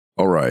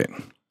All right,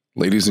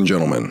 ladies and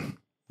gentlemen,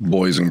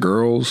 boys and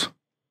girls,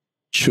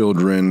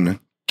 children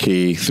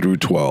K through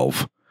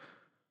 12,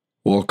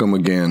 welcome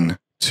again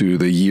to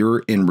the Year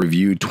in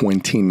Review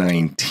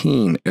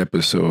 2019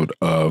 episode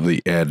of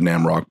the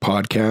Namrok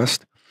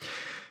podcast.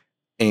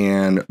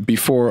 And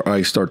before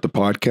I start the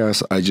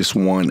podcast, I just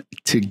want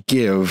to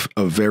give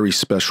a very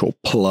special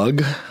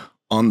plug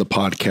on the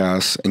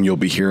podcast, and you'll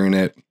be hearing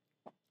it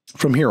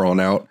from here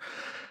on out.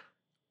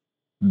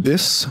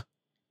 This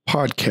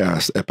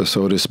podcast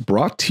episode is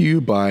brought to you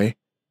by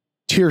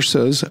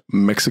Tirsa's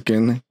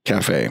Mexican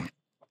Cafe.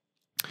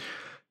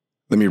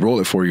 Let me roll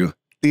it for you.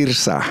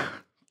 Tirsa.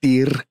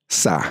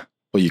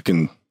 Well, you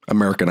can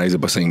Americanize it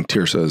by saying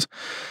Tirsa's.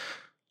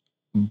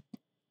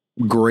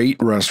 Great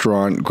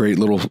restaurant, great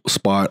little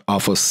spot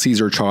off of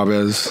Cesar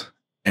Chavez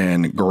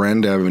and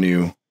Grand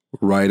Avenue,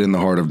 right in the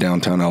heart of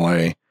downtown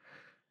LA.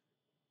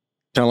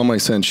 Tell them I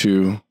sent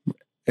you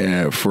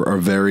for a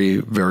very,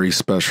 very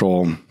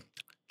special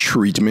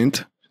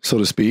treatment, so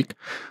to speak.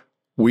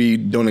 We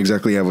don't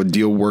exactly have a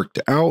deal worked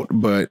out,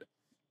 but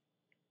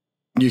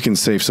you can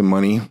save some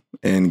money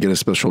and get a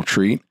special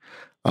treat.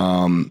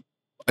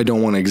 I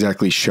don't want to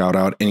exactly shout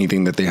out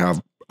anything that they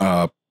have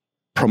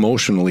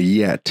promotionally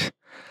yet,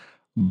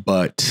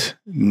 but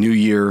new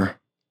year,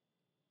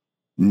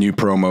 new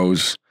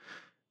promos.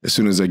 As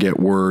soon as I get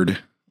word,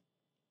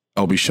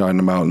 I'll be shouting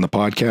them out in the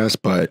podcast,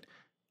 but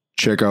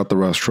check out the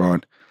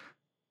restaurant,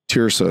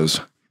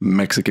 Tirsa's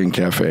Mexican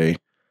Cafe,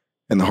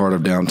 in the heart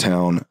of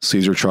downtown,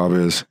 Cesar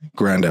Chavez,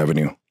 Grand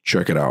Avenue.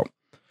 Check it out.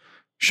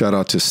 Shout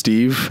out to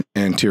Steve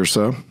and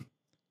Tirsa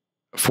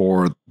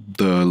for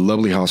the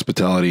lovely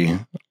hospitality.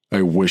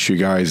 I wish you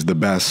guys the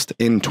best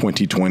in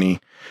 2020,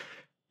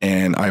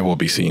 and I will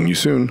be seeing you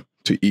soon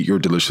to eat your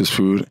delicious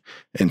food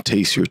and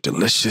taste your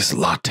delicious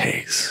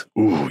lattes.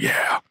 Ooh,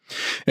 yeah.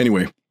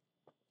 Anyway,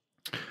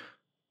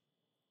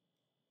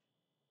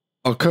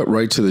 I'll cut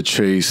right to the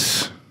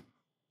chase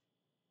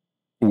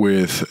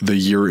with the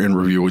year in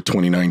review of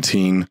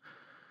 2019.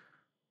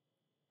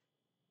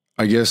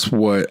 I guess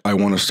what I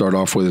want to start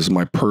off with is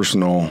my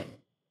personal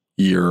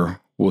year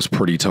was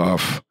pretty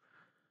tough.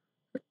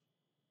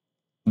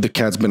 The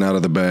cat's been out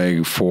of the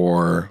bag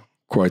for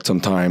quite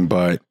some time,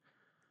 but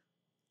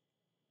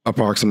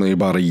approximately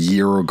about a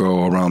year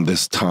ago around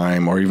this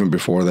time, or even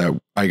before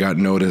that, I got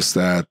notice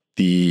that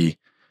the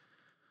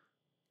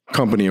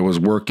company I was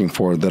working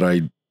for, that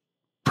I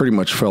pretty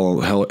much fell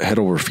head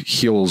over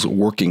heels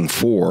working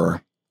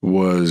for,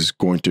 was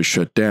going to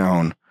shut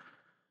down.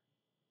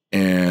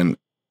 And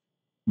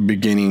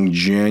beginning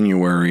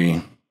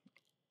January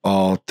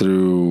all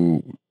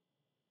through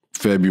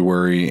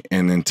February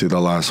and into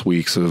the last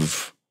weeks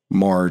of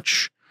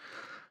March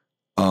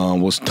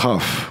was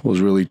tough,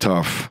 was really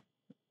tough.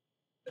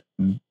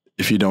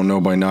 If you don't know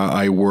by now,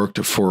 I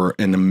worked for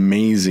an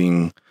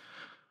amazing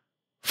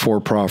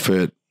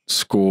for-profit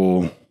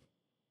school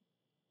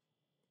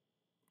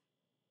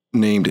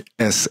named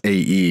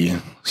SAE,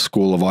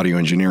 School of Audio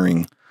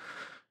Engineering,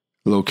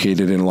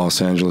 located in Los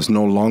Angeles,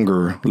 no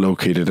longer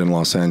located in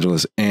Los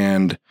Angeles.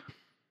 And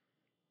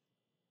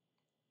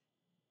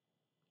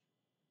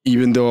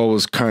even though I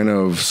was kind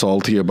of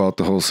salty about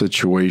the whole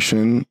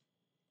situation,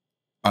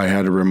 I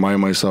had to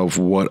remind myself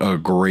what a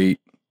great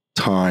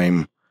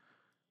time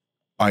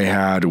I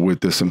had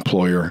with this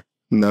employer.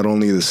 Not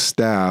only the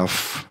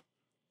staff,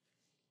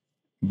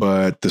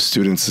 but the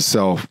students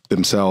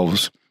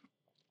themselves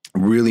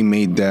really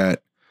made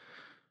that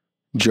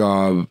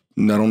job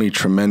not only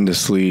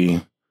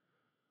tremendously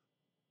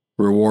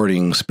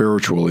rewarding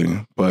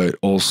spiritually, but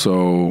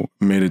also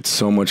made it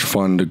so much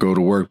fun to go to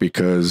work,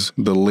 because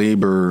the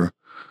labor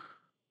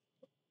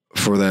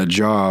for that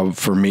job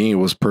for me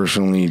was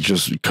personally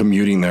just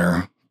commuting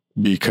there,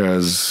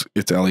 because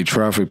it's LA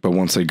traffic. But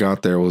once I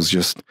got there, it was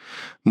just,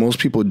 most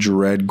people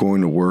dread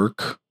going to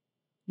work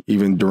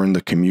even during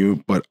the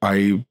commute, but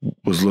I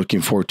was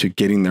looking forward to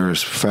getting there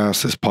as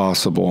fast as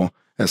possible,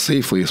 as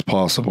safely as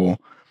possible,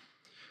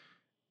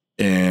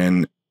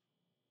 and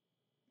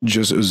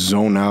just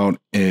zone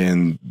out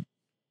in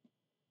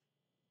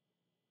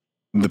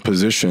the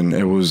position.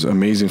 It was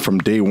amazing from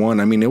day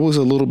one. I mean, it was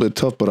a little bit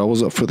tough, but I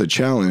was up for the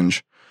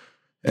challenge.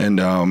 And,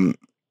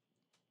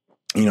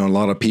 you know, a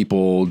lot of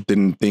people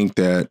didn't think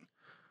that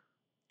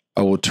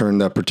I would turn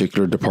that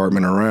particular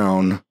department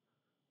around,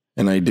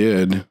 and I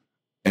did.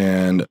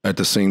 And at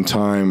the same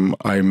time,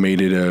 I made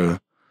it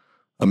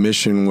a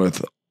mission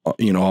with,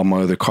 you know, all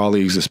my other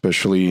colleagues,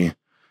 especially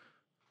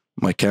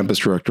my campus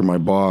director, my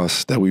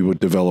boss, that we would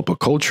develop a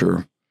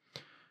culture.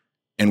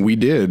 And we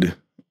did.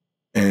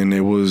 And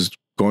it was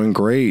going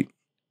great.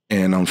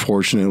 And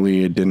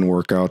unfortunately, it didn't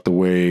work out the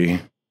way,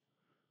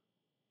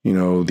 you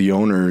know, the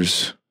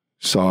owners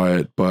saw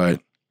it. But,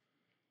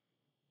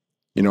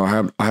 you know,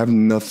 I have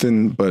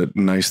nothing but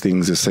nice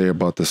things to say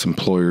about this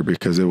employer,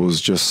 because it was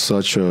just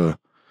such a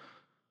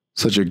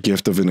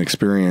gift of an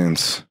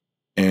experience.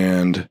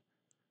 And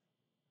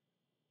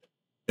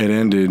it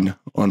ended,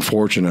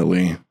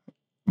 unfortunately,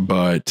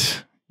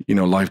 but, you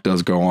know, life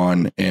does go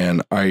on,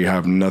 and I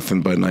have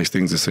nothing but nice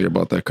things to say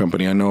about that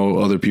company. I know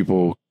other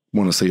people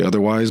want to say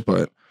otherwise,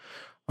 but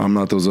I'm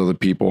not those other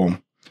people.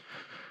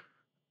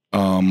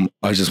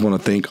 I just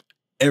want to thank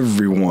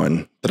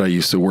everyone that I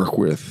used to work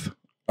with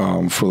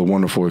for the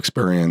wonderful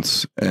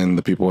experience and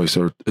the people I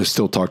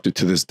still talk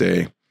to this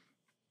day.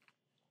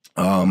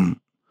 Yeah,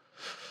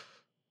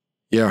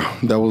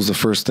 that was the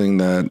first thing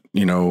that,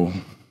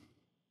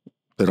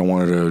 that I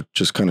wanted to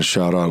just kind of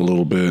shout out a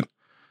little bit.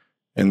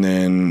 And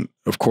then,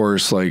 of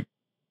course, like,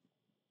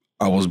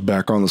 I was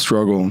back on the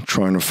struggle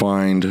trying to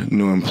find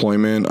new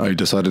employment. I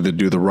decided to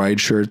do the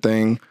rideshare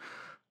thing.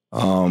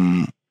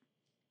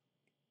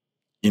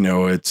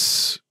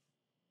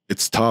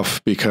 It's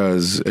tough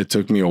because it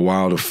took me a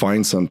while to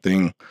find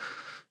something,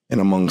 and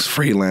amongst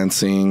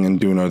freelancing and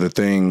doing other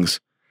things,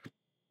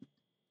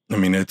 I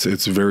mean,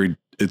 it's very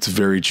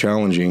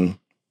challenging,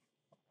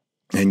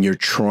 and you're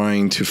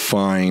trying to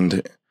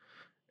find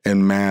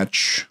and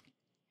match,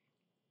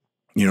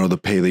 the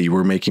pay that you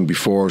were making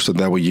before, so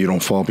that way you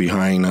don't fall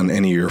behind on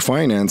any of your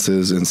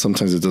finances. And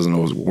sometimes it doesn't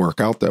always work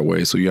out that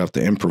way, so you have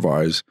to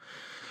improvise.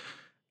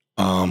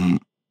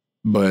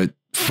 But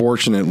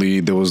fortunately,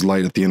 there was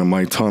light at the end of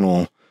my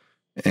tunnel,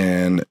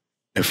 and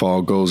if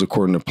all goes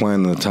according to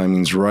plan and the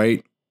timing's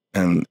right,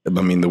 and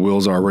I mean, the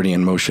wheels are already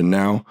in motion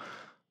now,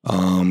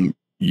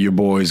 your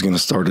boy is going to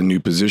start a new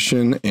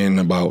position in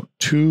about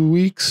 2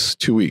 weeks,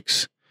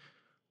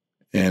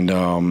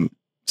 and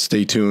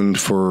stay tuned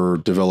for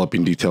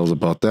developing details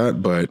about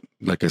that. But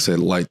like I said,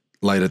 light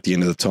at the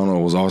end of the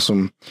tunnel was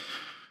awesome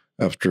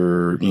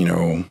after,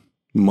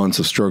 months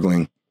of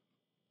struggling.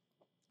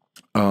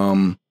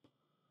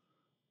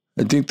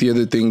 I think the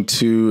other thing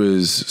too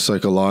is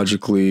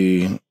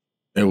psychologically,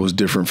 it was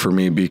different for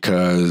me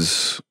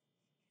because,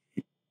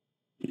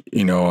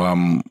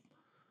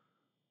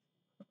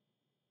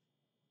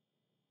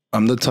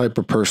 I'm the type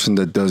of person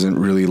that doesn't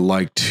really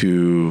like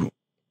to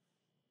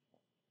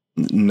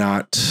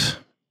not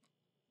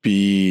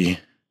be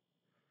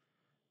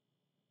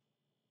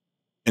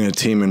in a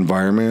team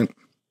environment.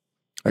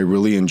 I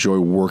really enjoy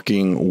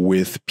working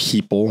with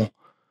people.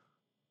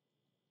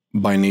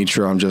 By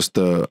nature, I'm just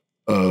a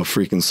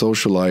freaking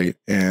socialite,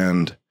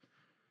 and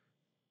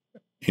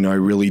I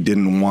really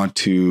didn't want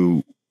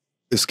to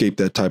escape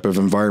that type of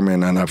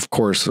environment. And of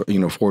course,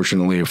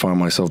 fortunately, I found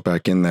myself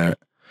back in that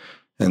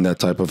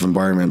type of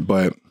environment.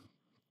 But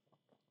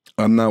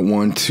I'm not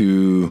one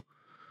to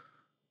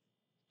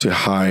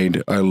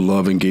hide. I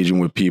love engaging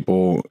with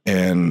people,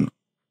 and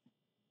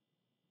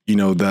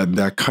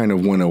that kind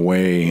of went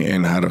away,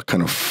 and I had to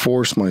kind of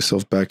force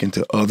myself back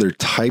into other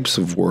types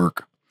of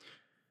work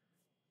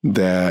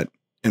that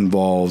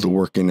involved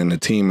working in a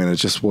team, and it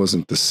just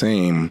wasn't the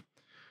same.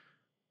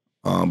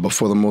 But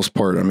for the most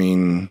part, I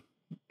mean,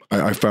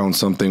 I found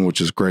something which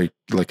is great.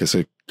 Like I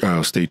said,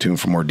 stay tuned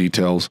for more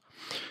details.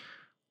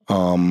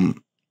 But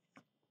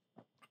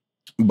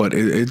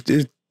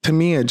it to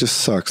me, it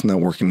just sucks not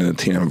working in a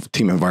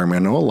team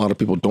environment. I know a lot of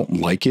people don't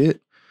like it.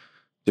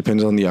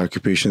 Depends on the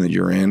occupation that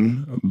you're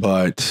in,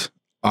 but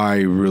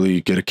I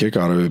really get a kick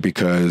out of it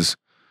because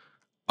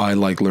I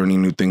like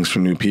learning new things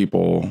from new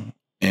people.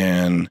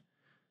 And,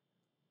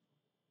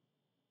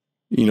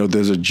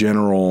 there's a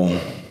general,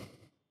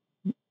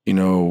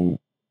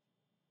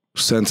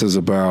 senses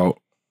about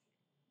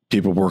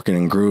people working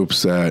in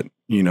groups that,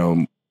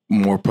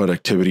 more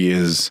productivity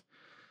is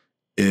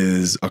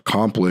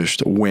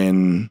accomplished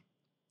when,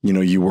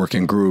 you work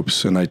in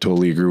groups. And I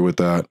totally agree with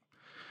that.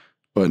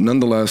 But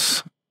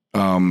nonetheless,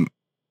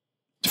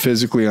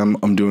 physically,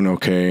 I'm doing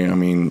okay. I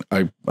mean,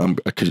 I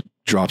could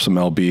drop some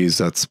LBs.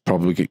 That's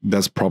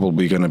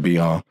probably going to be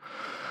on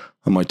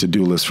my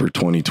to-do list for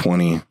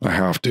 2020. I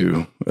have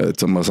to.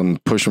 It's unless I'm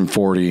pushing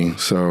 40.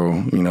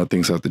 So,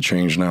 things have to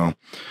change now,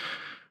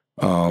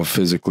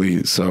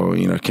 physically. So,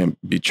 I can't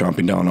be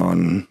chomping down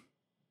on,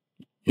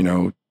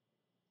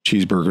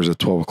 cheeseburgers at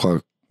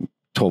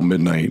 12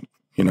 midnight,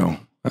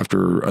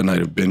 after a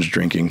night of binge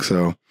drinking.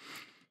 So,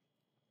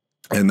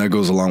 and that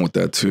goes along with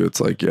that too.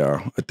 It's like,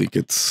 yeah, I think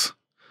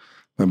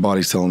my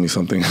body's telling me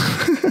something.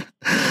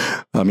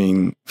 I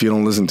mean, if you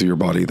don't listen to your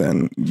body,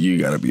 then you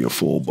got to be a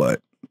fool.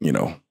 But,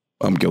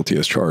 I'm guilty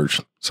as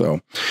charged.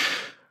 So,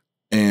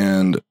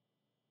 and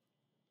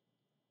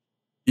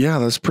yeah,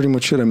 that's pretty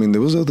much it. I mean,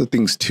 there was other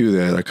things too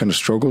that I kind of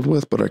struggled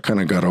with, but I kind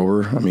of got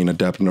over. I mean,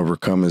 adapt and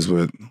overcome is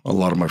what a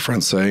lot of my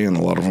friends say, and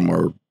a lot of them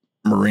are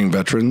Marine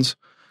veterans.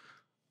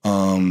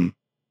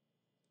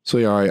 So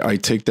yeah, I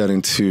take that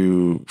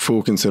into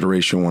full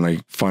consideration when I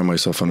find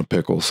myself in a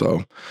pickle.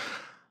 So,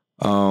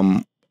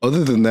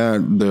 other than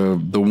that,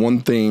 the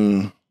one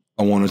thing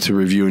I wanted to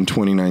review in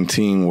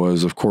 2019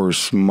 was, of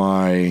course,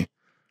 my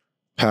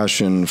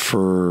passion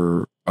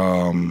for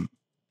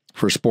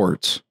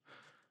sports.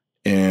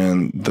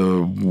 And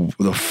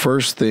the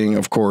first thing,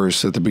 of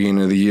course, at the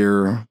beginning of the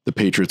year, the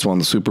Patriots won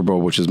the Super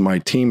Bowl, which is my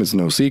team. It's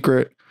no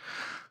secret.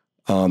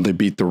 They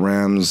beat the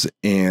Rams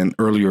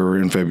earlier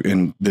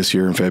in this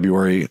year in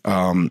February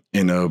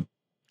in a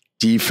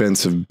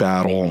defensive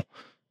battle.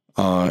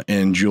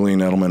 And Julian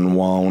Edelman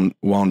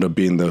wound up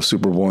being the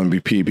Super Bowl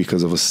MVP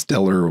because of a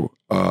stellar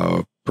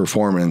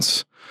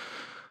performance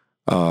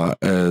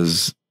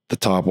as the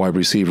top wide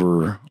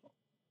receiver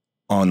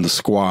on the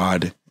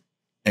squad.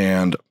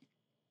 And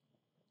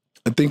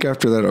I think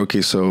after that,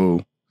 okay,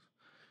 so,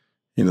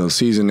 the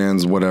season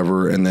ends,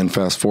 whatever, and then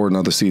fast forward,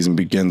 another season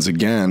begins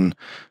again.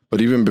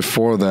 But even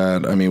before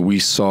that, I mean, we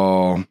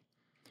saw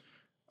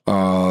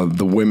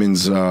the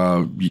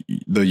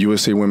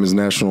USA women's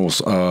national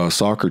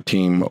soccer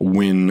team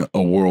win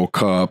a World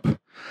Cup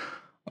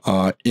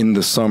in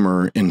the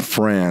summer in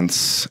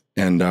France.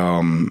 And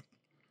I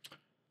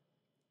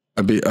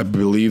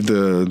believe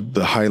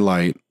the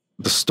highlight,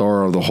 the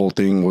star of the whole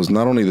thing was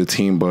not only the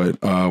team,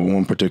 but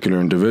one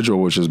particular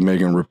individual, which is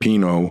Megan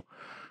Rapinoe.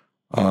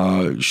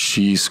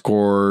 She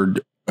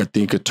scored, I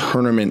think, a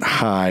tournament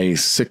high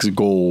 6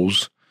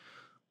 goals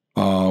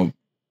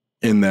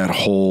in that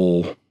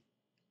whole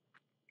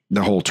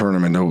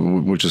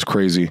tournament, which is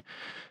crazy.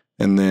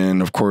 And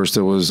then, of course,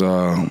 there was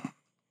I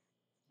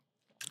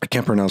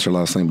can't pronounce her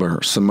last name, but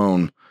her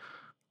Simone,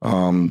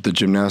 the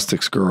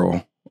gymnastics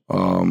girl.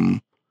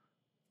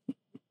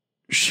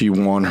 She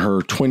won her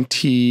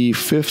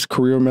 25th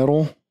career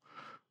medal.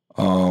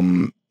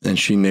 And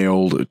she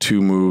nailed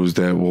 2 moves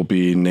that will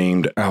be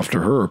named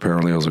after her,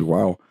 apparently. I was like,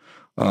 wow.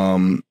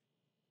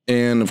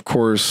 And of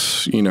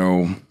course,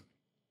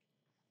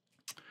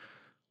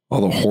 all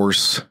the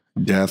horse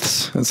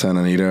deaths at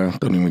Santa Anita.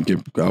 I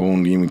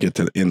won't even get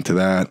into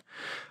that.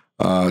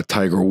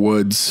 Tiger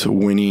Woods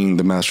winning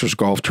the Masters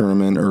golf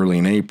tournament early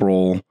in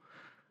April.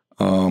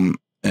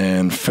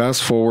 And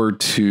fast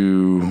forward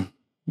to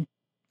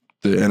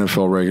the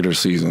NFL regular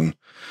season.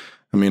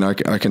 I mean, I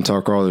can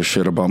talk all this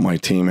shit about my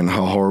team and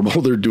how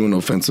horrible they're doing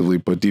offensively,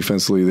 but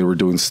defensively they were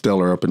doing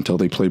stellar up until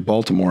they played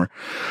Baltimore.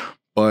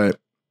 But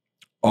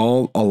a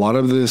lot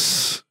of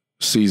this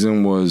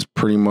season was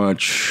pretty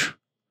much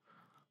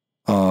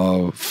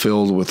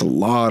filled with a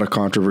lot of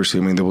controversy.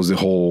 I mean, there was the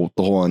whole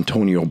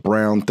Antonio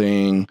Brown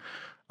thing,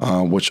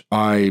 which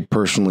I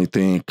personally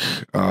think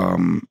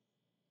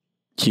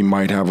he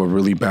might have a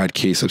really bad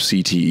case of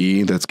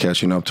CTE that's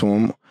catching up to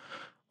him.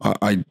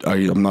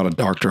 I'm not a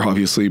doctor,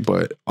 obviously,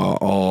 but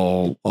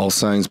all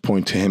signs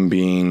point to him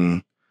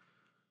being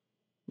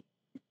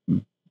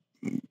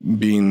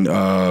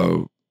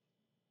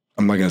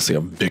I'm not going to say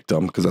a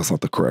victim because that's not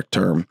the correct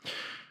term.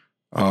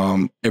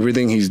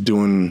 Everything he's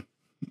doing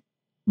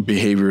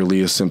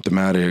behaviorally is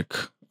symptomatic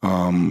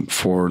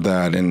for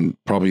that, and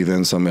probably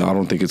then some. I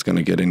don't think it's going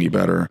to get any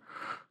better,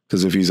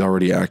 because if he's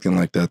already acting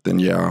like that, then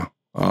yeah,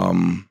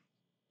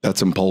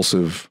 that's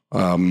impulsive.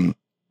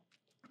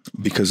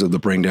 Because of the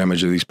brain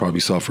damage that he's probably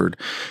suffered.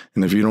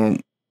 And if you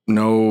don't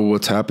know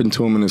what's happened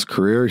to him in his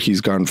career, he's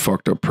gotten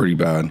fucked up pretty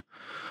bad.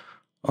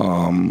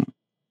 And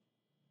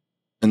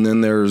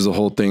then there's the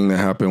whole thing that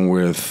happened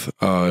with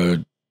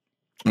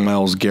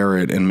Myles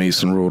Garrett and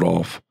Mason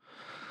Rudolph.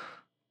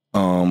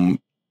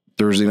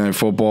 Thursday Night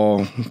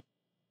Football.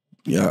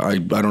 Yeah, I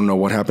don't know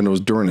what happened. It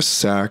was during a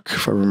sack,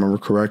 if I remember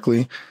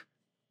correctly.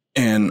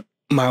 And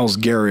Myles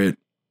Garrett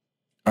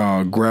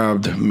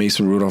grabbed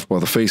Mason Rudolph by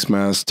the face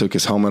mask, took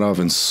his helmet off,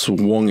 and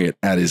swung it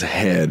at his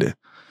head.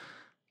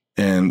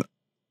 And,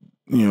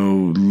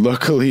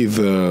 luckily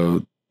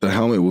the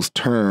helmet was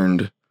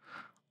turned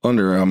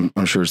under.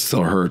 I'm sure it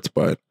still hurts,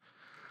 but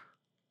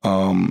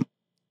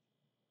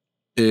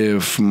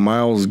if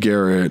Myles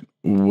Garrett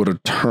would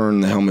have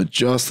turned the helmet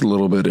just a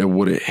little bit, it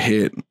would have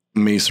hit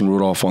Mason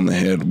Rudolph on the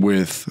head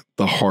with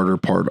the harder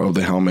part of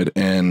the helmet,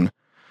 and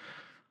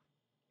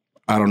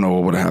I don't know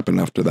what would have happened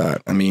after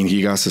that. I mean,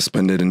 he got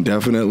suspended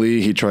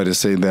indefinitely. He tried to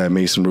say that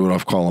Mason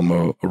Rudolph called him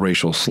a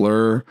racial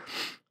slur.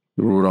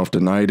 Rudolph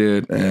denied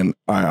it, and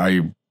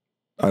I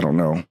don't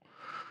know.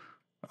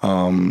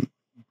 And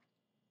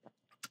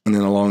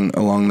then along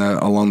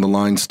the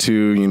lines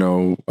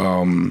too,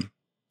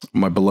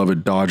 my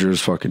beloved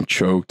Dodgers fucking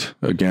choked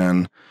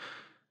again,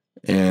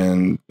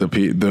 and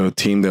the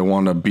team that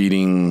wound up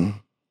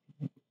beating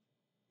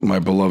my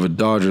beloved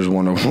Dodgers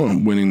wound up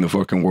winning the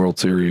fucking World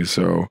Series.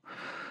 So,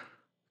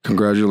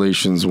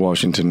 congratulations,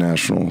 Washington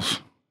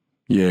Nationals.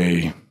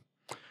 Yay.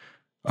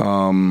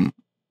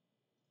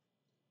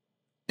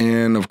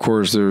 And of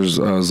course there's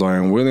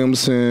Zion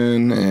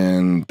Williamson,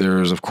 and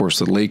there's of course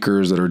the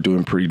Lakers that are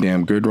doing pretty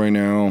damn good right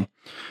now.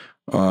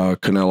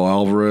 Canelo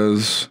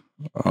Alvarez,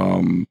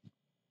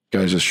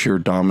 guys just sheer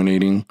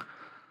dominating.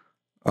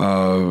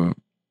 I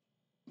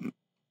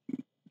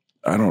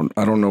don't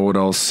know what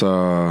else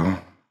I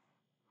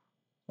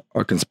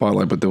can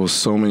spotlight, but there was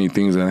so many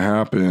things that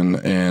happened.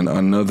 And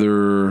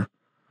another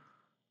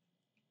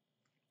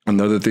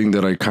thing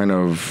that I kind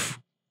of,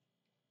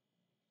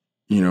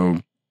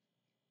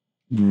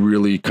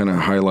 really kind of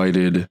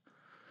highlighted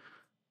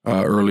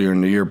earlier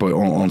in the year, but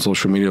on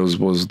social media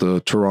was the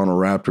Toronto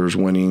Raptors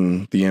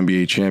winning the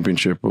NBA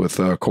championship with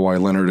Kawhi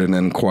Leonard, and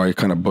then Kawhi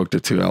kind of booked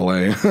it to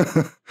LA.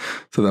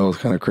 So that was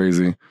kind of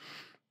crazy.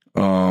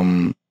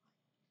 Yeah,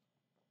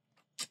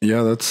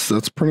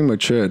 that's pretty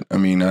much it. I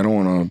mean, I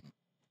don't want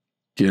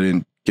to get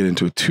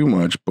into it too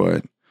much,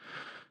 but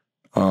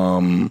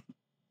the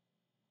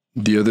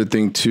other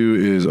thing too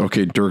is,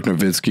 okay, Dirk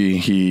Nowitzki,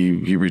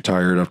 he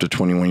retired after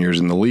 21 years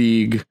in the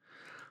league.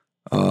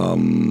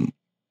 And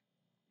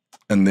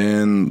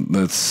then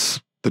let's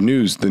the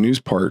news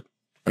part.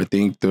 I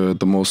think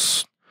the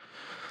most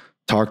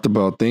talked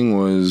about thing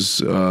was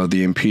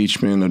the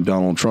impeachment of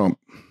Donald Trump.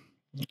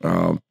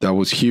 That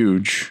was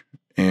huge,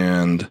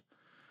 and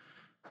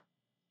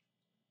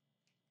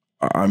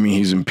I mean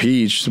he's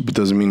impeached, but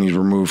doesn't mean he's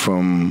removed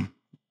from.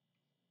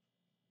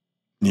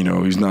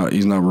 He's not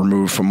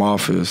removed from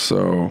office.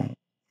 So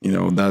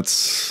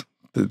that's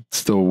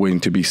still waiting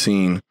to be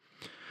seen.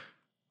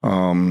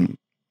 There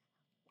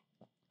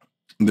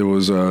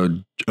was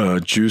a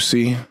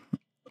Juicy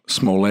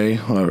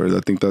Smollett, or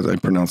I think that I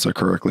pronounced that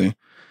correctly,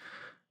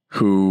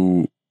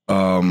 who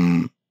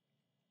I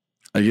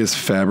guess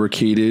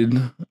fabricated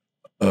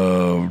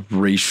a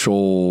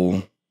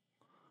racial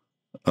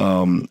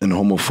and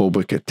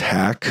homophobic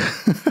attack.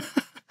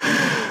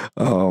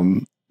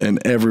 And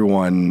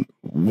everyone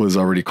was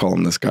already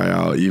calling this guy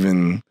out.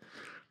 Even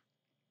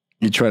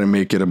you try to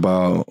make it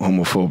about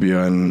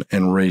homophobia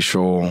and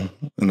racial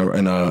and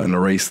a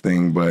race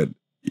thing, but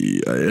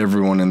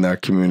everyone in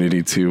that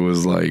community too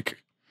was like,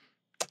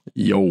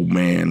 "Yo,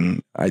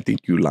 man, I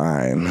think you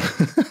lying,"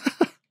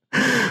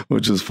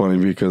 which is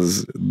funny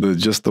because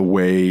the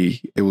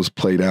way it was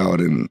played out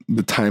and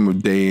the time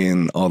of day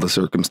and all the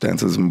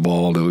circumstances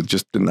involved, it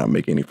just did not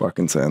make any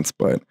fucking sense.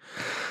 But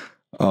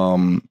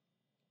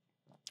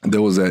there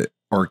was that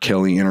R.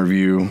 Kelly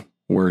interview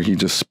where he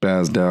just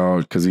spazzed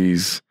out because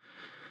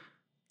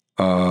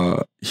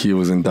he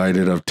was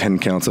indicted of 10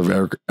 counts of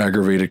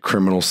aggravated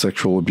criminal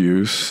sexual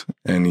abuse,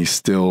 and he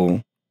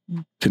still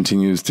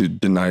continues to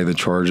deny the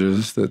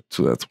charges.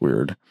 That's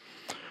weird.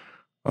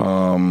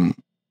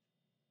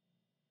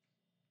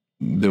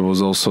 There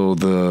was also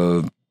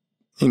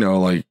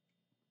like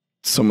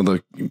some of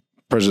the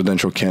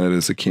presidential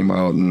candidates that came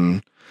out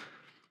and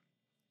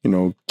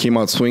came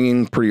out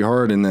swinging pretty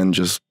hard and then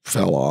just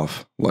fell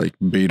off, like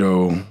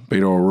Beto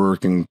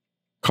O'Rourke and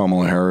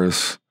Kamala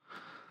Harris.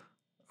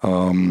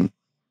 I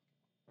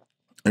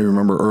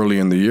remember early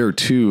in the year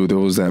too, there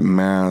was that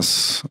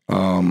mass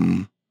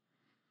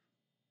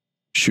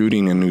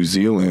shooting in New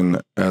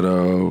Zealand at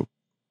a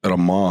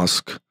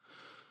mosque.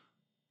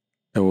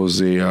 It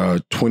was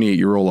a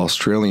 28-year-old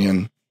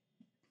Australian.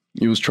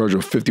 He was charged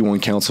with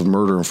 51 counts of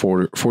murder and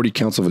 40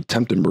 counts of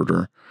attempted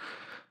murder.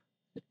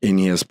 And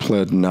he has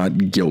pled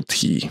not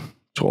guilty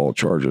to all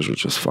charges,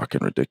 which is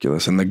fucking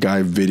ridiculous. And the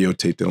guy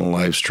videotaped it and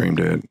live streamed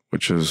it,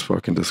 which is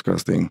fucking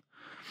disgusting.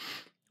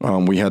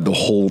 We had the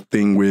whole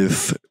thing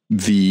with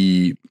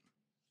the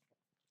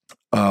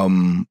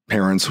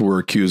parents who were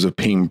accused of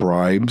paying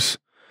bribes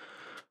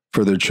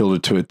for their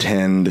children to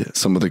attend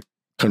some of the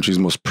country's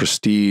most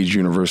prestige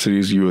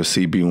universities,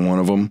 USC being one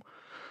of them.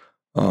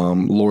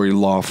 Lori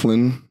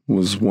Loughlin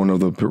was one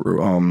of the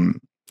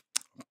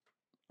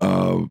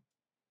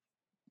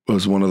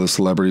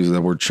celebrities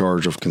that were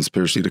charged of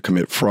conspiracy to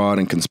commit fraud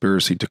and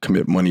conspiracy to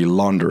commit money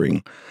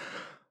laundering.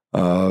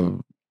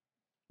 Then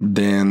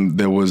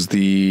there was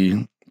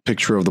the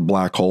picture of the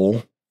black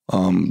hole.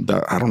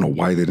 That I don't know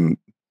why they didn't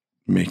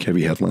make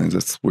heavy headlines.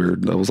 That's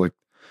weird. That was like,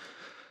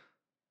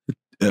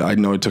 I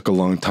know it took a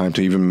long time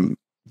to even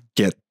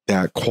get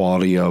that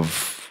quality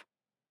of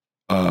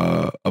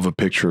a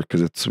picture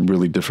because it's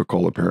really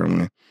difficult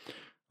apparently.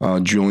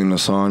 Julian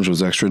Assange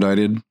was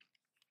extradited.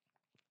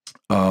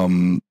 They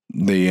got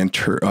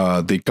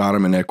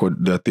him at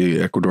the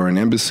Ecuadorian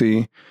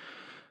embassy.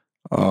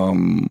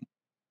 And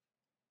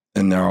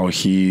now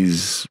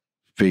he's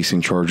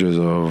facing charges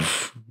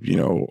of,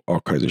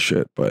 all kinds of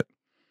shit. But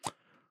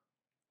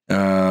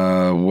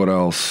what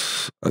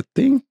else? I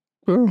think,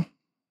 well,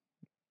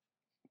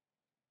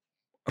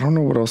 I don't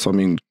know what else. I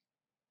mean,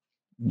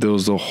 there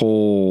was the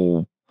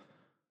whole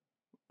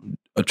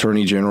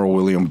Attorney General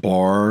William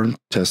Barr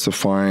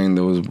testifying.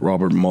 There was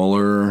Robert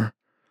Mueller.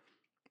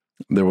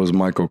 There was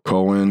Michael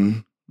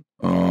Cohen.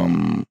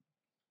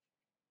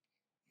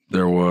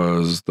 There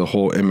was the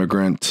whole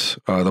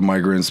the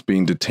migrants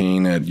being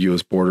detained at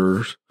U.S.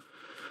 Border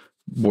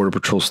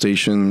Patrol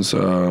stations.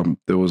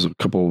 There was a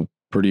couple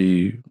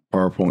pretty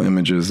powerful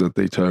images that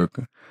they took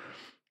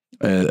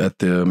at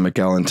the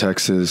McAllen,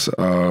 Texas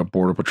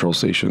Border Patrol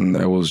station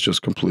that was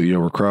just completely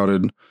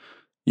overcrowded.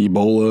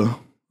 Ebola.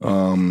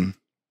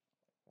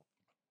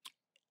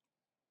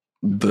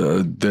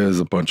 There's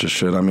a bunch of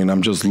shit. I mean,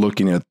 I'm just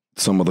looking at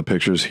some of the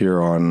pictures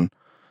here on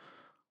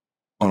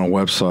a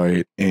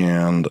website,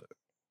 and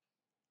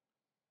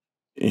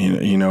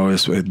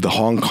it's the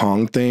Hong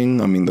Kong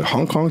thing. I mean, the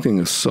Hong Kong thing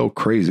is so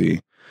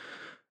crazy,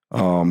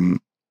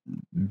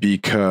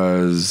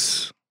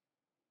 because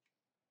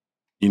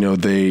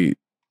they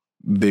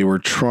were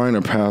trying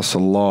to pass a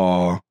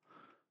law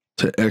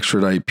to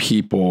extradite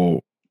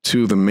people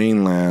to the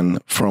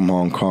mainland from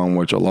Hong Kong,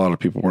 which a lot of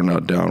people were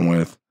not down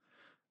with.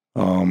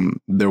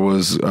 There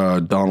was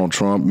Donald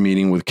Trump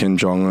meeting with Kim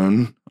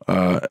Jong-un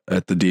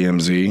at the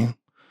DMZ,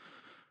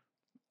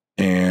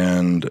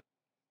 and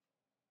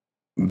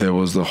there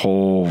was the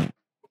whole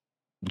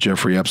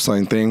Jeffrey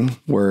Epstein thing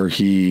where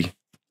he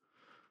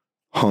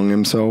hung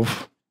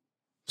himself,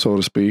 so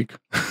to speak.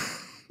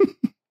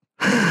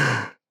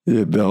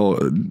 Yeah,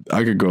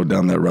 I could go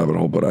down that rabbit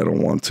hole, but I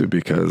don't want to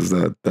because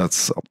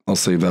I'll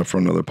save that for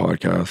another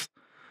podcast.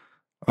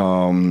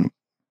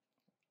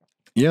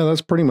 Yeah,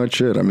 that's pretty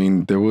much it. I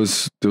mean,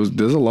 there's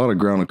a lot of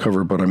ground to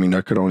cover, but I mean,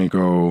 I could only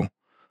go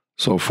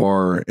so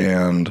far,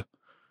 and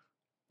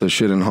the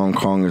shit in Hong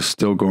Kong is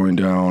still going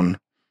down.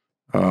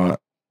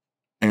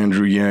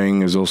 Andrew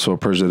Yang is also a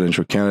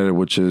presidential candidate,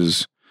 which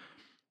is,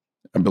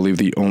 I believe,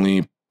 the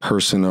only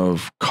person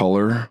of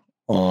color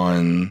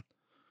on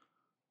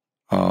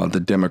the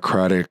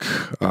Democratic,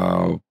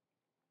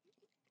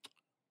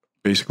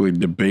 basically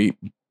debate,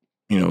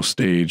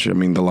 stage. I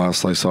mean, the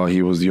last I saw,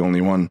 he was the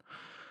only one.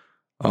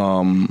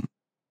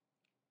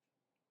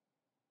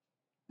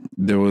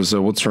 There was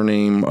what's her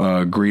name,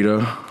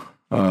 Greta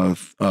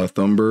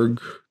Thunberg.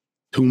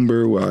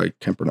 Well, I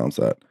can't pronounce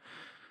that.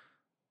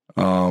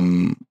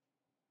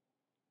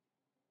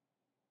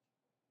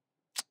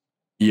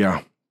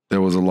 Yeah,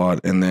 there was a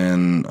lot, and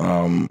then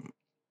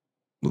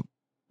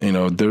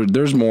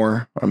there's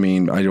more. I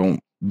mean,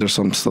 there's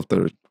some stuff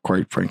that,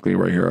 quite frankly,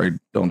 right here, I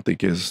don't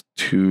think is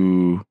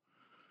too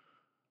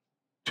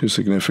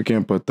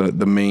significant, but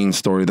the main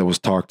story that was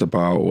talked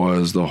about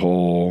was the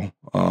whole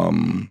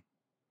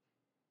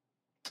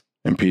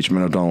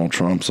impeachment of Donald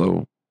Trump.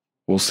 So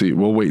we'll see.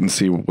 We'll wait and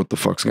see what the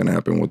fuck's going to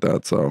happen with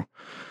that. So,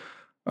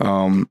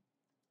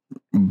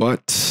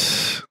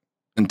 but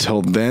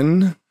until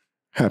then,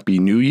 Happy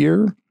New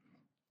Year.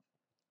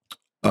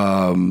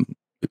 I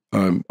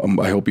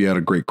hope you had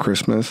a great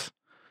Christmas,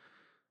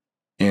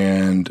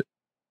 and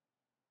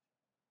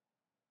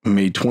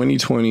may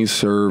 2020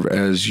 serve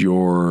as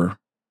your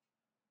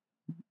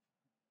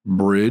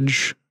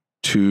bridge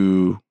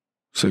to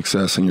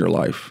success in your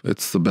life.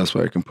 It's the best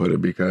way I can put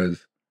it,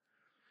 because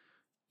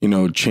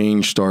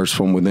change starts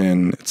from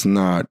within. It's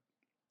not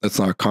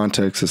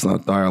context, it's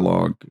not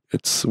dialogue,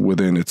 it's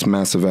within, it's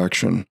massive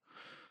action.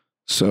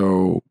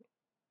 So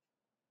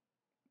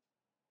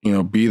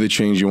be the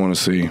change you want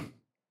to see,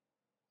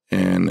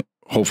 and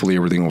hopefully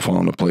everything will fall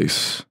into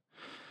place.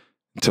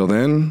 Until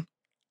then,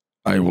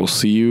 I will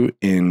see you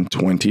in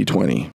 2020.